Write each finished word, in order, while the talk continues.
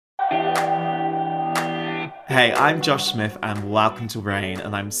Hey, I'm Josh Smith and welcome to Rain,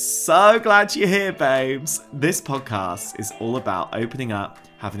 and I'm so glad you're here, babes. This podcast is all about opening up,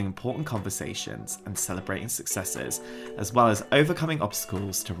 having important conversations and celebrating successes, as well as overcoming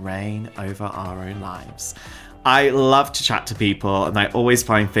obstacles to reign over our own lives. I love to chat to people and I always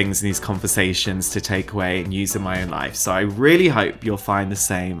find things in these conversations to take away and use in my own life, so I really hope you'll find the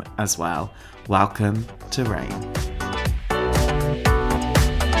same as well. Welcome to Rain.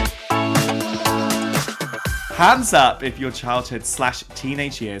 Hands up if your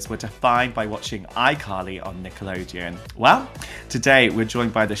childhood/teenage years were defined by watching iCarly on Nickelodeon. Well, today we're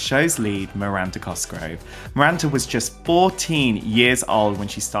joined by the show's lead, Miranda Cosgrove. Miranda was just 14 years old when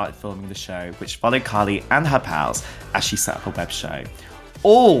she started filming the show, which followed Carly and her pals as she set up a web show.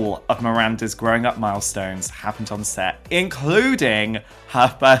 All of Miranda's growing up milestones happened on set, including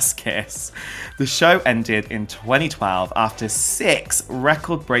her first kiss. The show ended in 2012 after 6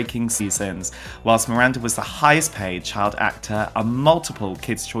 record-breaking seasons, whilst Miranda was the highest paid child actor, a multiple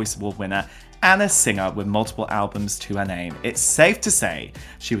Kids' Choice Award winner, and a singer with multiple albums to her name. It's safe to say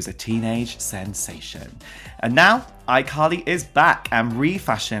she was a teenage sensation. And now, iCarly is back and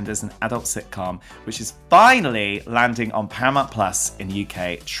refashioned as an adult sitcom, which is finally landing on Paramount Plus in the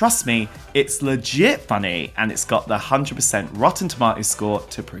UK. Trust me, it's legit funny, and it's got the 100% Rotten Tomatoes score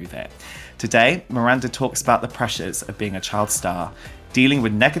to prove it. Today, Miranda talks about the pressures of being a child star, dealing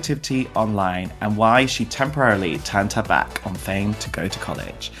with negativity online, and why she temporarily turned her back on fame to go to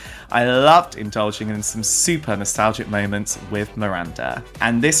college. I loved indulging in some super nostalgic moments with Miranda.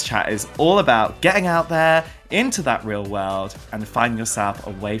 And this chat is all about getting out there, into that real world, and finding yourself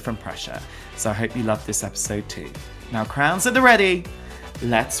away from pressure. So I hope you love this episode too. Now, crowns at the ready,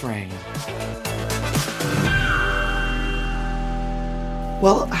 let's rain.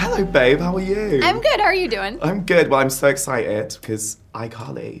 Well, hello babe, how are you? I'm good, how are you doing? I'm good. Well, I'm so excited because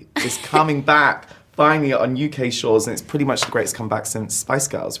iCarly is coming back finally on UK shores, and it's pretty much the greatest comeback since Spice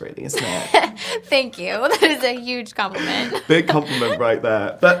Girls, really, isn't it? Thank you. That is a huge compliment. Big compliment right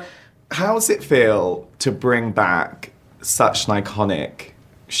there. But how does it feel to bring back such an iconic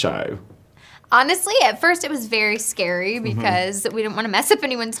show? Honestly, at first it was very scary because we didn't want to mess up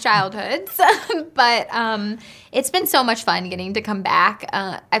anyone's childhoods. But it's been so much fun getting to come back.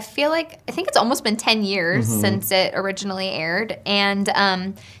 I think it's almost been 10 years since it originally aired. And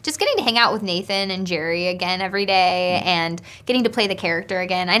just getting to hang out with Nathan and Jerry again every day and getting to play the character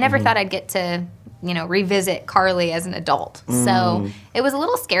again. I never thought I'd get to revisit Carly as an adult. So it was a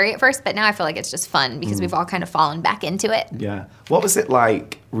little scary at first, but now I feel like it's just fun because we've all kind of fallen back into it. Yeah. What was it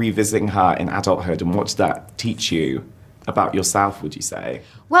like revisiting her in adulthood, and what did that teach you about yourself, would you say?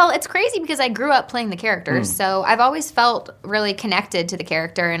 Well, it's crazy because I grew up playing the characters, so I've always felt really connected to the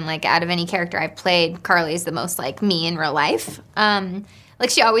character, and like out of any character I've played, Carly is the most like me in real life. Like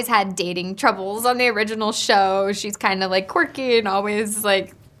she always had dating troubles on the original show. She's kind of like quirky and always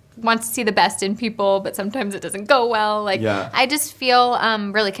like wants to see the best in people, but sometimes it doesn't go well. I just feel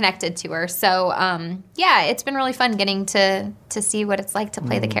really connected to her. So, it's been really fun getting to see what it's like to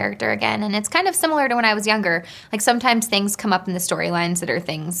play the character again. And it's kind of similar to when I was younger. Like sometimes things come up in the storylines that are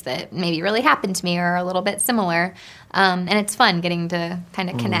things that maybe really happened to me or are a little bit similar. And it's fun getting to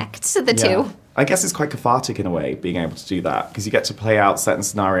kind of connect the two. I guess it's quite cathartic in a way, being able to do that, because you get to play out certain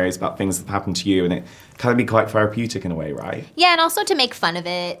scenarios about things that have happened to you, and it can be quite therapeutic in a way, right? Yeah, and also to make fun of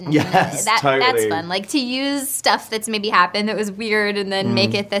it. And yes, totally. That's fun. Like to use stuff that's maybe happened that was weird and then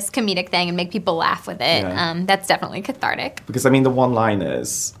make it this comedic thing and make people laugh with it. Yeah. That's definitely cathartic. Because, I mean, the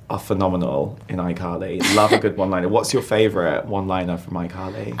one-liners are phenomenal in iCarly. Love a good one-liner. What's your favorite one-liner from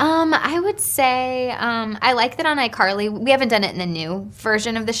iCarly? I would say I like that on iCarly. We haven't done it in the new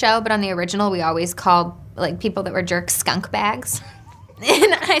version of the show, but on the original we always called like people that were jerks skunk bags.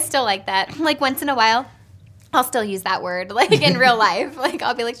 And I still like that. Like once in a while, I'll still use that word like in real life. Like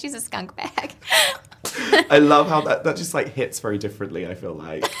I'll be like, she's a skunk bag. I love how that just like hits very differently, I feel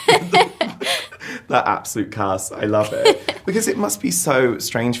like. That absolute cast. I love it. Because it must be so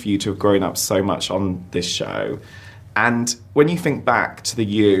strange for you to have grown up so much on this show. And when you think back to the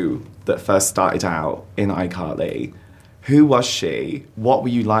you that first started out in iCarly, who was she? What were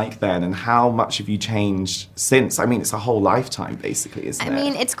you like then? And how much have you changed since? I mean, it's a whole lifetime, basically, isn't it? I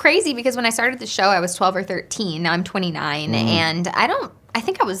mean, it's crazy because when I started the show, I was 12 or 13. Now I'm 29. And I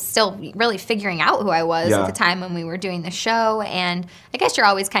think I was still really figuring out who I was at the time when we were doing the show. And I guess you're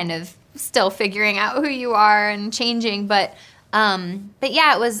always kind of still figuring out who you are and changing. But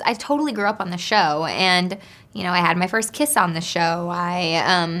yeah, I totally grew up on the show. And you know, I had my first kiss on the show. I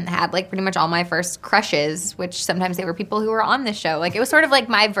had like pretty much all my first crushes, which sometimes they were people who were on the show. Like it was sort of like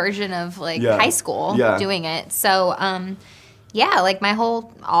my version of like high school doing it. So yeah, like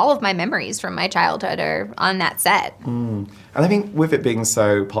all of my memories from my childhood are on that set. And I think with it being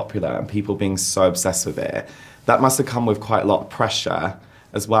so popular and people being so obsessed with it, that must have come with quite a lot of pressure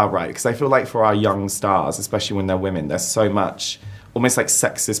as well, right? Because I feel like for our young stars, especially when they're women, there's so much almost like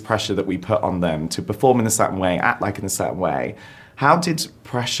sexist pressure that we put on them to perform in a certain way, act like in a certain way. How did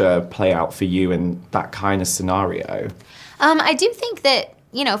pressure play out for you in that kind of scenario? I do think that,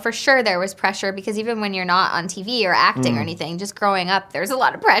 for sure there was pressure because even when you're not on TV or acting or anything, just growing up, there's a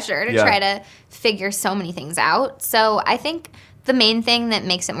lot of pressure to try to figure so many things out. So I think the main thing that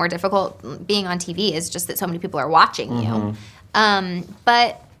makes it more difficult being on TV is just that so many people are watching you.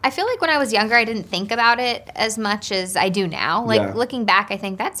 But I feel like when I was younger, I didn't think about it as much as I do now. Like, looking back, I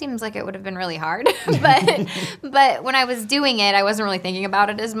think that seems like it would have been really hard. but when I was doing it, I wasn't really thinking about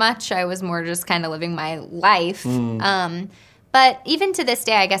it as much. I was more just kind of living my life. But even to this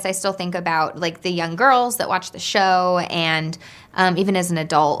day, I guess I still think about, like, the young girls that watch the show and even as an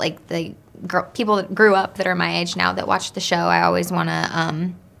adult, like, the people that grew up that are my age now that watch the show. I always want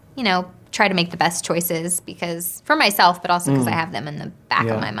to, try to make the best choices because for myself, but also because I have them in the back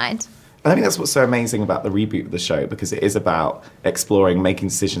of my mind. And I think that's what's so amazing about the reboot of the show because it is about exploring, making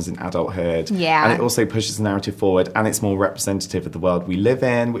decisions in adulthood. Yeah. And it also pushes the narrative forward and it's more representative of the world we live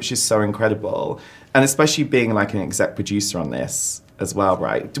in, which is so incredible. And especially being like an exec producer on this as well,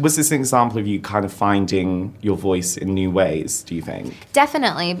 right? Was this an example of you kind of finding your voice in new ways, do you think?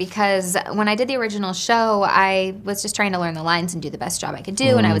 Definitely, because when I did the original show, I was just trying to learn the lines and do the best job I could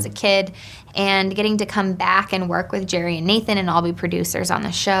do when I was a kid. And getting to come back and work with Jerry and Nathan and all be producers on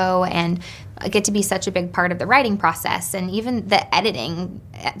the show and get to be such a big part of the writing process. And even the editing,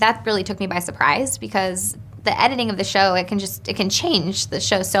 that really took me by surprise because the editing of the show, it can change the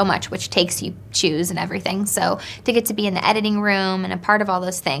show so much, which takes you choose and everything. So to get to be in the editing room and a part of all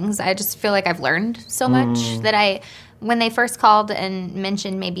those things, I just feel like I've learned so much that when they first called and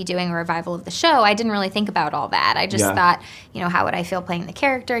mentioned maybe doing a revival of the show, I didn't really think about all that. I just thought, how would I feel playing the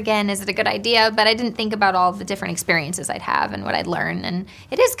character again? Is it a good idea? But I didn't think about all the different experiences I'd have and what I'd learn. And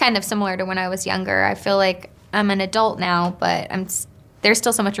it is kind of similar to when I was younger. I feel like I'm an adult now, but there's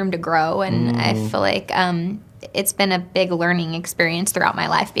still so much room to grow, and I feel like it's been a big learning experience throughout my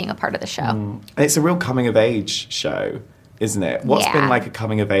life being a part of the show. And it's a real coming-of-age show, isn't it? What's been like a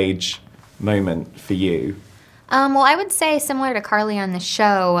coming-of-age moment for you? Well, I would say similar to Carly on the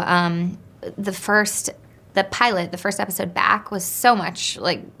show, the first episode back was so much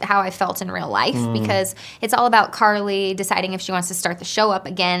like how I felt in real life because it's all about Carly deciding if she wants to start the show up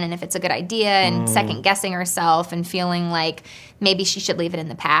again and if it's a good idea and second guessing herself and feeling like maybe she should leave it in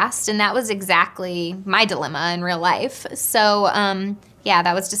the past. And that was exactly my dilemma in real life. So,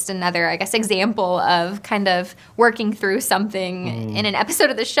 that was just another, I guess, example of kind of working through something in an episode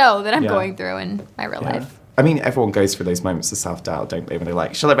of the show that I'm going through in my real life. I mean, everyone goes through those moments of self-doubt, don't they? When they're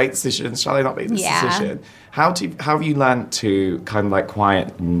like, shall I make decisions? Shall I not make this decision? How have you learned to kind of like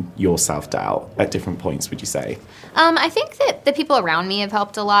quieten your self-doubt at different points, would you say? I think that the people around me have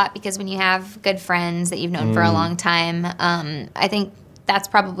helped a lot because when you have good friends that you've known for a long time, I think that's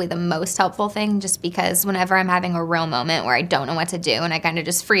probably the most helpful thing just because whenever I'm having a real moment where I don't know what to do and I kind of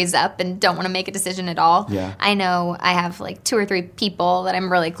just freeze up and don't want to make a decision at all, I know I have like 2 or 3 people that I'm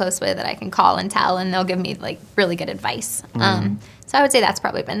really close with that I can call and tell and they'll give me like really good advice. So I would say that's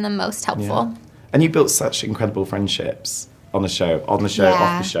probably been the most helpful. And you built such incredible friendships on the show, off the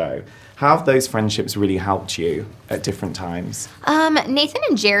show. How have those friendships really helped you at different times? Nathan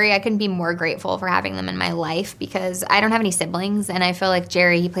and Jerry, I couldn't be more grateful for having them in my life because I don't have any siblings, and I feel like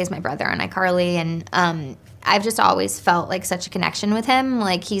Jerry, he plays my brother on iCarly, and I've just always felt like such a connection with him.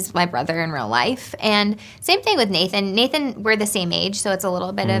 Like, he's my brother in real life. And same thing with Nathan. Nathan, we're the same age, so it's a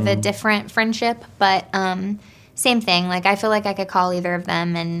little bit of a different friendship, but same thing. Like, I feel like I could call either of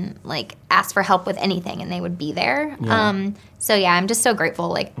them and, like, ask for help with anything, and they would be there. So, I'm just so grateful,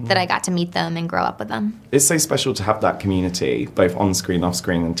 like, that I got to meet them and grow up with them. It's so special to have that community, both on screen, off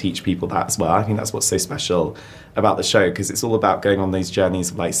screen, and teach people that as well. I think that's what's so special about the show, because it's all about going on those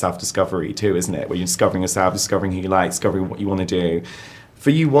journeys of, like, self-discovery too, isn't it? Where you're discovering yourself, discovering who you like, discovering what you want to do. For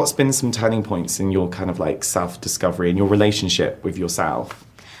you, what's been some turning points in your kind of, like, self-discovery and your relationship with yourself?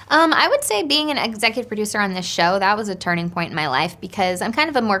 I would say being an executive producer on this show, that was a turning point in my life because I'm kind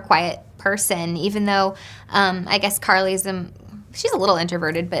of a more quiet person, even though I guess Carly's she's a little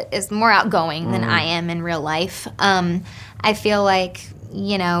introverted, but is more outgoing than I am in real life. I feel like,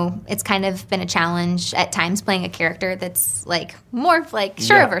 it's kind of been a challenge at times playing a character that's like more like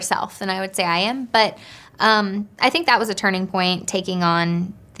sure of herself than I would say I am. But I think that was a turning point taking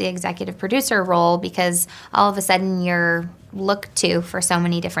on the executive producer role because all of a sudden you're look to for so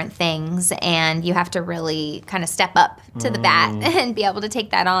many different things, and you have to really kind of step up to the bat and be able to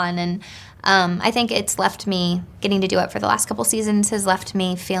take that on. And I think it's left me, getting to do it for the last couple seasons has left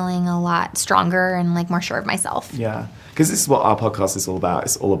me feeling a lot stronger and like more sure of myself. Yeah, because this is what our podcast is all about.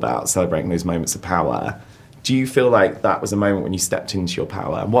 It's all about celebrating those moments of power. Do you feel like that was a moment when you stepped into your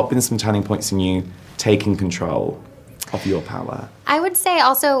power? And what have been some turning points in you taking control of your power? I would say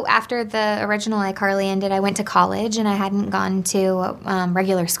also after the original iCarly ended, I went to college, and I hadn't gone to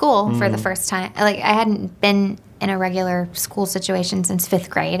regular school for the first time. Like, I hadn't been in a regular school situation since 5th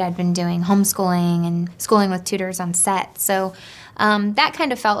grade. I'd been doing homeschooling and schooling with tutors on set. So that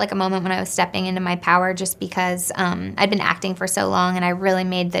kind of felt like a moment when I was stepping into my power, just because I'd been acting for so long, and I really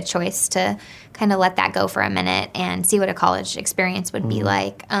made the choice to kind of let that go for a minute and see what a college experience would be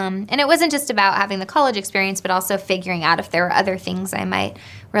like. And it wasn't just about having the college experience, but also figuring out if there were other things I might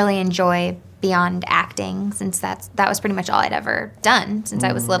really enjoy beyond acting, since that was pretty much all I'd ever done since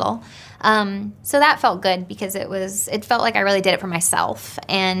I was little. So that felt good, because it felt like I really did it for myself,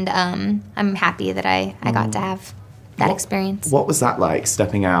 and I'm happy that I got to have that experience. What was that like,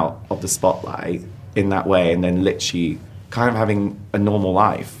 stepping out of the spotlight in that way and then literally kind of having a normal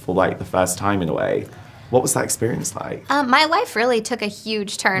life for like the first time in a way? What was that experience like? My life really took a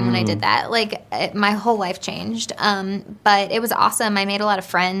huge turn when I did that. Like, my whole life changed. But it was awesome. I made a lot of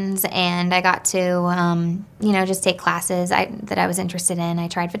friends, and I got to, just take classes that I was interested in. I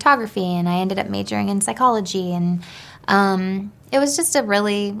tried photography, and I ended up majoring in psychology. And it was just a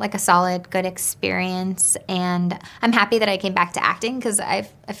really, like, a solid, good experience. And I'm happy that I came back to acting, because I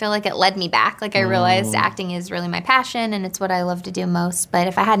feel like it led me back. Like, I realized acting is really my passion, and it's what I love to do most. But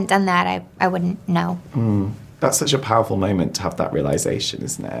if I hadn't done that, I wouldn't know. That's such a powerful moment to have that realization,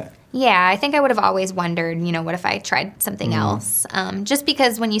 isn't it? Yeah, I think I would have always wondered, what if I tried something else? Just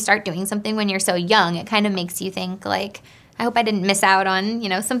because when you start doing something when you're so young, it kind of makes you think, like, I hope I didn't miss out on,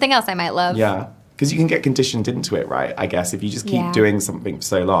 something else I might love. Yeah. Because you can get conditioned into it, right? I guess if you just keep doing something for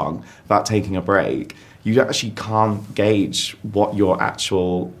so long without taking a break, you actually can't gauge what your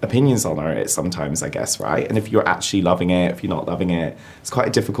actual opinions on it sometimes, I guess, right? And if you're actually loving it, if you're not loving it, it's quite a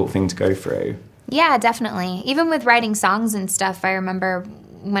difficult thing to go through. Yeah, definitely. Even with writing songs and stuff, I remember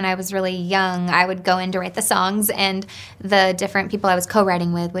when I was really young, I would go in to write the songs, and the different people I was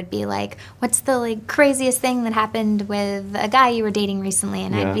co-writing with would be like, what's the craziest thing that happened with a guy you were dating recently?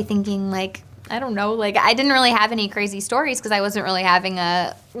 And I'd be thinking, like, I don't know, I didn't really have any crazy stories, because I wasn't really having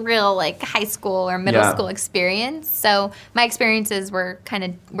a real high school or middle school experience. So my experiences were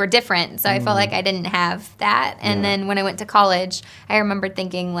different. So I felt like I didn't have that. And then when I went to college, I remembered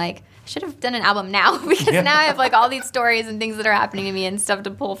thinking I should have done an album now, because now I have all these stories and things that are happening to me and stuff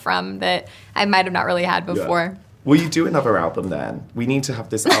to pull from that I might have not really had before. Yeah. Will you do another album then? We need to have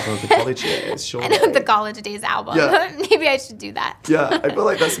this album of the college years, surely. I know, the college days album. Yeah. Maybe I should do that. Yeah, I feel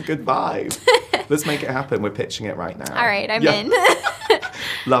like that's a good vibe. Let's make it happen. We're pitching it right now. All right, I'm in.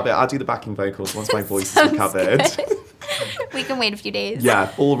 Love it. I'll do the backing vocals once my voice is recovered. We can wait a few days. Yeah,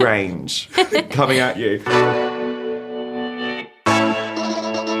 full range coming at you.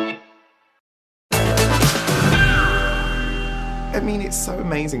 I mean, it's so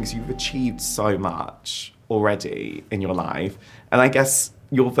amazing because you've achieved so much already in your life. And I guess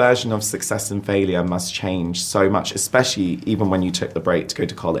your version of success and failure must change so much, especially even when you took the break to go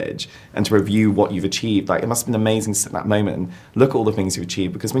to college and to review what you've achieved. It must have been amazing to sit in that moment and look at all the things you've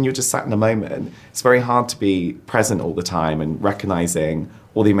achieved, because when you're just sat in the moment, it's very hard to be present all the time and recognizing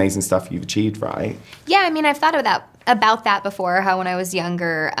all the amazing stuff you've achieved, right? Yeah, I mean, I've thought about that before, how when I was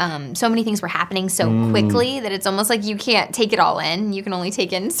younger, so many things were happening so quickly that it's almost like you can't take it all in. You can only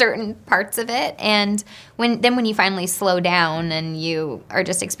take in certain parts of it. And when you finally slow down and you are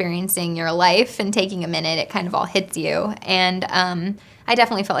just experiencing your life and taking a minute, it kind of all hits you. And I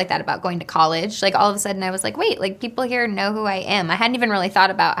definitely felt like that about going to college. All of a sudden I was like, wait, people here know who I am. I hadn't even really thought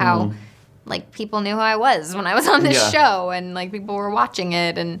about how people knew who I was when I was on this show, and people were watching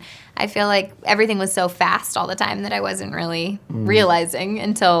it, and I feel like everything was so fast all the time that I wasn't really realizing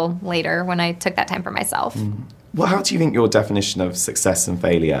until later when I took that time for myself. Well, how do you think your definition of success and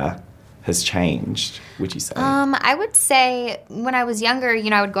failure has changed, would you say? I would say when I was younger,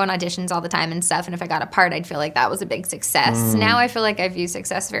 I would go on auditions all the time and stuff, and if I got a part, I'd feel like that was a big success. Now I feel like I view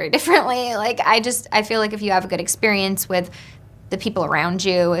success very differently. I feel like if you have a good experience with the people around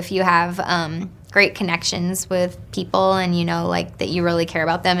you, if you have great connections with people, and that you really care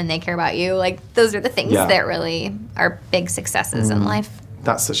about them and they care about you, those are the things that really are big successes in life.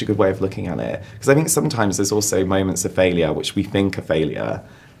 That's such a good way of looking at it, because I think sometimes there's also moments of failure which we think are failure,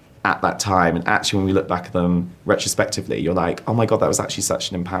 at that time, and actually when we look back at them retrospectively, you're like, oh my God, that was actually such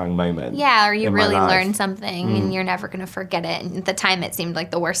an empowering moment. Yeah, or you really learned something and you're never going to forget it. And at the time, it seemed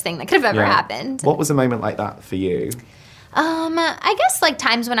like the worst thing that could have ever happened. What was a moment like that for you? I guess like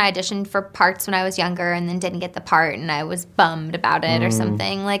times when I auditioned for parts when I was younger and then didn't get the part and I was bummed about it or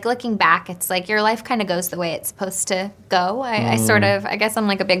something. Like looking back, it's like your life kind of goes the way it's supposed to go. I guess I'm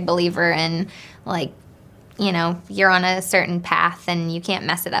like a big believer in like, you know, you're on a certain path and you can't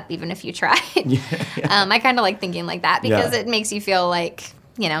mess it up even if you try. I kind of like thinking like that because it makes you feel like,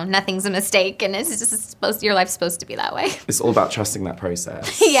 you know, nothing's a mistake and it's just your life's supposed to be that way. It's all about trusting that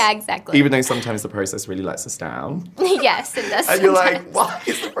process. Yeah, exactly. Even though sometimes the process really lets us down. Yes, it does. And you're like, why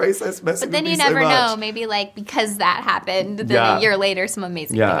is the process messing But then with you me so never much? know. Maybe like because that happened, then a year later some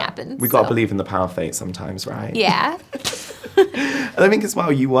amazing thing happens. We got to believe in the power of fate sometimes, right? Yeah. And I think as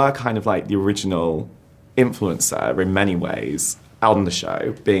well, you were kind of like the original influencer in many ways on the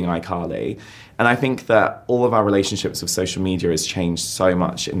show, being iCarly. And I think that all of our relationships with social media has changed so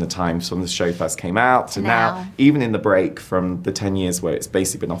much in the times from the show first came out to now, even in the break from the 10 years where it's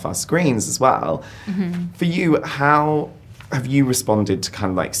basically been off our screens as well. For you, how have you responded to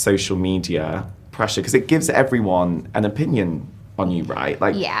kind of like social media pressure? Because it gives everyone an opinion on you, right?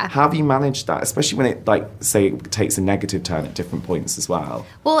 Like, how have you managed that? Especially when it, like, say, it takes a negative turn at different points as well.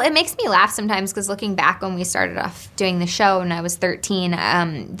 Well, it makes me laugh sometimes because looking back when we started off doing the show when I was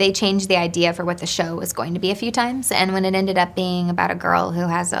 13, they changed the idea for what the show was going to be a few times. And when it ended up being about a girl who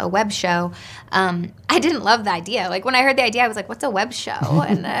has a web show, I didn't love the idea. Like, when I heard the idea, I was like, what's a web show?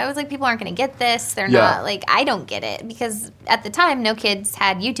 And I was like, people aren't going to get this. They're not, like, I don't get it. Because at the time, no kids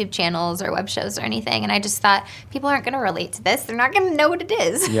had YouTube channels or web shows or anything. And I just thought, people aren't going to relate to this. They're not going to know what it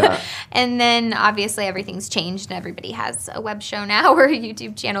is. And then, obviously, everything's changed and everybody has a web show now or a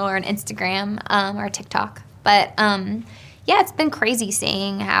YouTube channel or an Instagram or TikTok. But, yeah, it's been crazy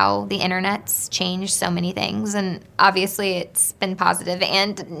seeing how the internet's changed so many things. And obviously it's been positive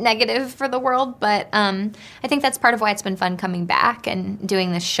and negative for the world. But I think that's part of why it's been fun coming back and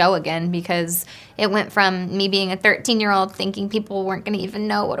doing this show again, because it went from me being a 13-year-old thinking people weren't going to even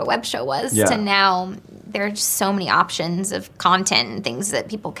know what a web show was to now there are just so many options of content and things that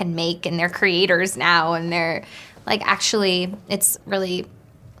people can make, and they're creators now. And they're like, actually, it's really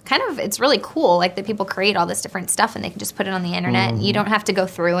cool, like, that people create all this different stuff and they can just put it on the internet. You don't have to go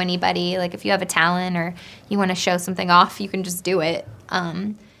through anybody. Like, if you have a talent or you want to show something off, you can just do it.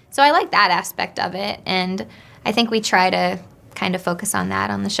 So I like that aspect of it, and I think we try to kind of focus on that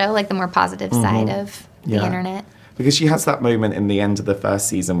on the show, like the more positive side of the internet. Because she has that moment in the end of the first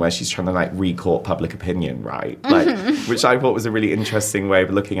season where she's trying to, like, re-court public opinion, right? Like, which I thought was a really interesting way of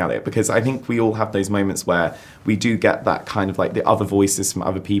looking at it, because I think we all have those moments where we do get that kind of, like, the other voices from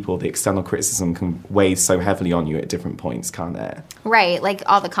other people, the external criticism can weigh so heavily on you at different points, can't it? Right, like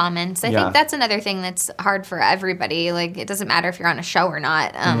all the comments. I think that's another thing that's hard for everybody. Like, it doesn't matter if you're on a show or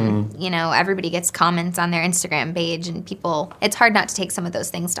not. You know, everybody gets comments on their Instagram page, and people, it's hard not to take some of those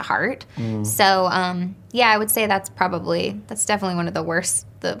things to heart. So, yeah, I would say that's definitely one of the worst,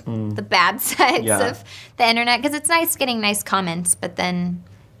 the bad sides of the internet, because it's nice getting nice comments, but then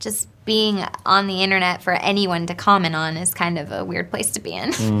just being on the internet for anyone to comment on is kind of a weird place to be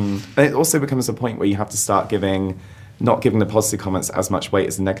in. And it also becomes a point where you have to start not giving the positive comments as much weight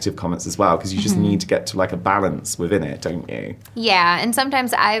as the negative comments as well, because you just need to get to, like, a balance within it, don't you? Yeah, and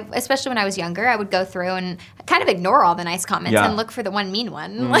sometimes especially when I was younger, I would go through and kind of ignore all the nice comments and look for the one mean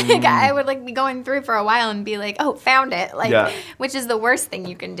one. Like, I would, like, be going through for a while and be like, oh, found it, like, which is the worst thing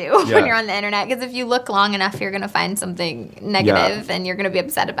you can do when you're on the internet, because if you look long enough, you're going to find something negative and you're going to be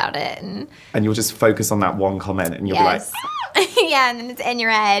upset about it. And you'll just focus on that one comment and you'll be like, yeah, and then it's in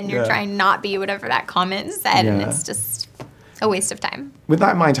your head and you're trying not be whatever that comment said, and it's just a waste of time. With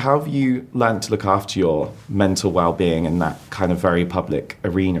that in mind, how have you learned to look after your mental well-being in that kind of very public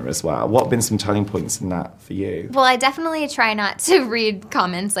arena as well? What have been some turning points in that for you? Well, I definitely try not to read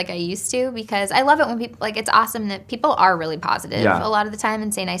comments like I used to, because I love it when people, like, it's awesome that people are really positive a lot of the time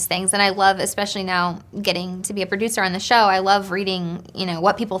and say nice things. And I love, especially now getting to be a producer on the show, I love reading, you know,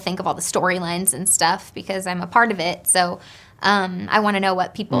 what people think of all the storylines and stuff, because I'm a part of it. So I want to know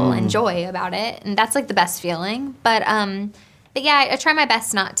what people enjoy about it, and that's, like, the best feeling. But yeah, I try my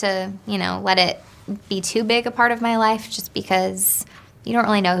best not to, you know, let it be too big a part of my life, just because you don't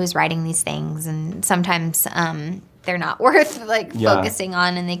really know who's writing these things, and sometimes they're not worth, like, focusing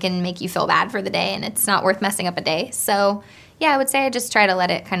on, and they can make you feel bad for the day, and it's not worth messing up a day. So yeah, I would say I just try to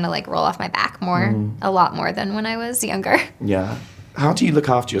let it kind of, like, roll off my back a lot more than when I was younger. Yeah. How do you look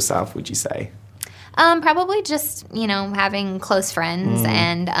after yourself, would you say? Probably just, having close friends,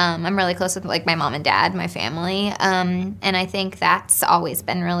 and I'm really close with like my mom and dad, my family, and I think that's always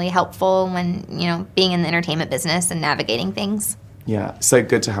been really helpful when, being in the entertainment business and navigating things. Yeah, so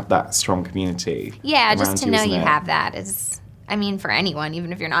good to have that strong community. Yeah, just to know you have that is, for anyone,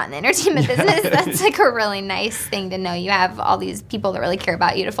 even if you're not in the entertainment business, that's like a really nice thing to know. You have all these people that really care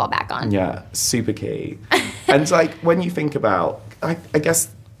about you to fall back on. Yeah, super key. And like when you think about, I guess,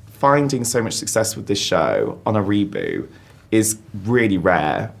 finding so much success with this show on a reboot is really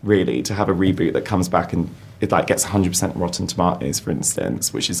rare, really, to have a reboot that comes back and it like gets 100% Rotten Tomatoes, for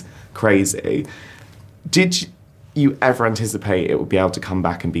instance, which is crazy. Did you ever anticipate it would be able to come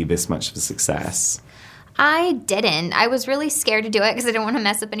back and be this much of a success? I didn't. I was really scared to do it because I didn't want to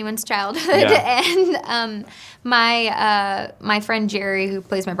mess up anyone's childhood. Yeah. And my friend Jerry, who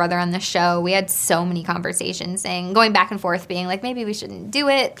plays my brother on the show, we had so many conversations going back and forth, being like, maybe we shouldn't do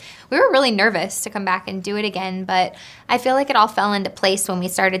it. We were really nervous to come back and do it again, but I feel like it all fell into place when we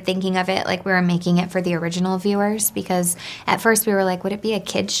started thinking of it like we were making it for the original viewers, because at first we were like, would it be a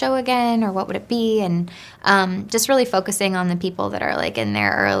kid's show again, or what would it be? And just really focusing on the people that are like in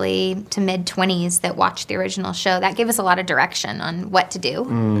their early to mid 20s that watched the original show. That gave us a lot of direction on what to do.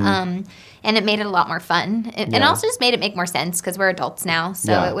 And it made it a lot more fun. And also just made it make more sense because we're adults now.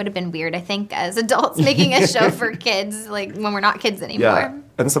 So it would have been weird, I think, as adults making a show for kids, like when we're not kids anymore. Yeah.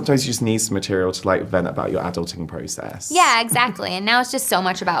 And sometimes you just need some material to like vent about your adulting process. Yeah, exactly. And now it's just so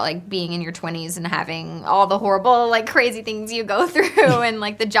much about like being in your 20s and having all the horrible, like crazy things you go through and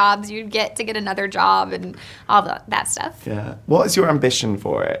like the jobs you get to get another job and all that stuff. Yeah. What is your ambition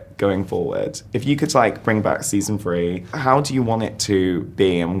for it going forward? If you could like bring back season 3, how do you want it to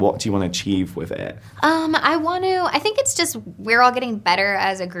be and what do you want to achieve with it? I think it's just we're all getting better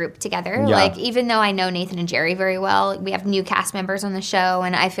as a group together. Yeah. Like, even though I know Nathan and Jerry very well, we have new cast members on the show,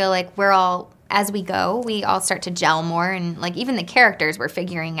 and I feel like we're all, as we go, we all start to gel more, and like even the characters, we're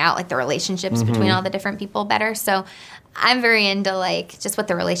figuring out like the relationships between all the different people better. So I'm very into like just what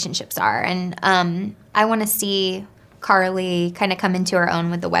the relationships are, and I want to see Carly kind of come into her own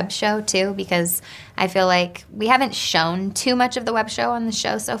with the web show too, because I feel like we haven't shown too much of the web show on the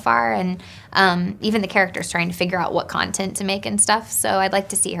show so far, and even the characters trying to figure out what content to make and stuff. So I'd like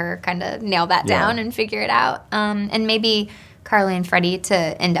to see her kind of nail that down and figure it out, and maybe Carly and Freddie to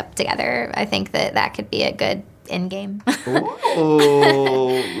end up together. I think that could be a good end game.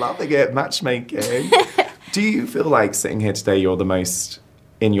 Ooh, loving it, matchmaking. Do you feel like sitting here today you're the most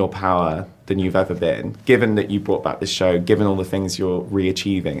in your power than you've ever been, given that you brought back this show, given all the things you're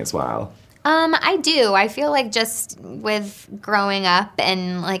re-achieving as well? I do. I feel like just with growing up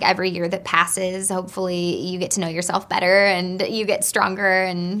and like every year that passes, hopefully you get to know yourself better and you get stronger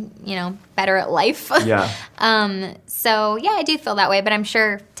and, better at life. Yeah. So yeah, I do feel that way, but I'm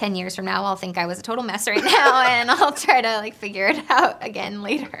sure 10 years from now I'll think I was a total mess right now and I'll try to like figure it out again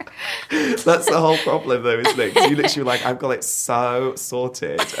later. That's the whole problem though, isn't it? 'Cause you literally like, I've got it so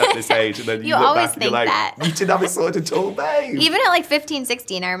sorted at this age, and then you look always back and you're think like, that. you didn't have it sorted at all, babe. Even at like 15,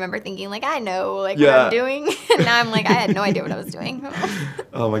 16, I remember thinking like, I know like what I'm doing. And now I'm like, I had no idea what I was doing.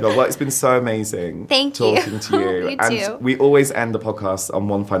 Oh my God. Well, it's been so amazing talking to you. You and too. we always end the podcast on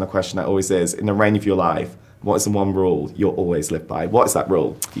one final question that always is, in the reign of your life, what is the one rule you'll always live by? What is that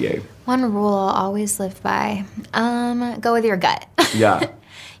rule for you? One rule I'll always live by. Go with your gut. Yeah.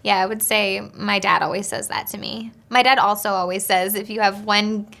 Yeah, I would say my dad always says that to me. My dad also always says if you have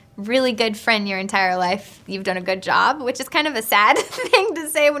one really good friend your entire life, you've done a good job, which is kind of a sad thing to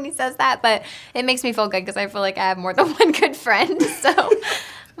say when he says that, but it makes me feel good because I feel like I have more than one good friend. So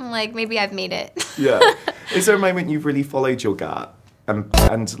I'm like, maybe I've made it. Yeah. Is there a moment you've really followed your gut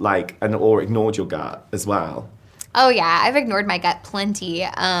or ignored your gut as well? Oh, yeah. I've ignored my gut plenty.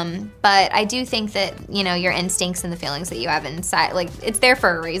 But I do think that, your instincts and the feelings that you have inside, like, it's there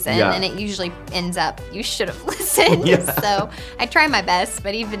for a reason. Yeah. And it usually ends up, you should have listened. Yeah. So I try my best.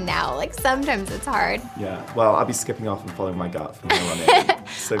 But even now, like, sometimes it's hard. Yeah. Well, I'll be skipping off and following my gut from here on in.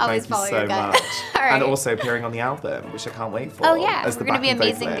 So Always thank you follow so your gut. much. All right. And also appearing on the album, which I can't wait for. Oh, yeah. As the We're going to be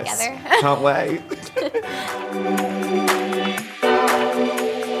backing amazing vocalist. together. Can't wait.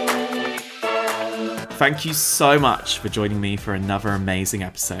 Thank you so much for joining me for another amazing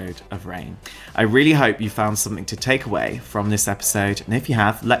episode of Reign. I really hope you found something to take away from this episode, and if you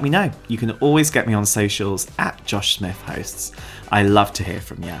have, let me know. You can always get me on socials at Josh Smith Hosts. I love to hear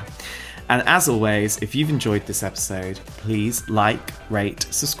from you. And as always, if you've enjoyed this episode, please like, rate,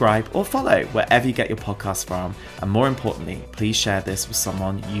 subscribe, or follow wherever you get your podcast from. And more importantly, please share this with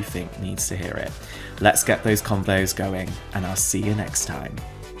someone you think needs to hear it. Let's get those convos going, and I'll see you next time.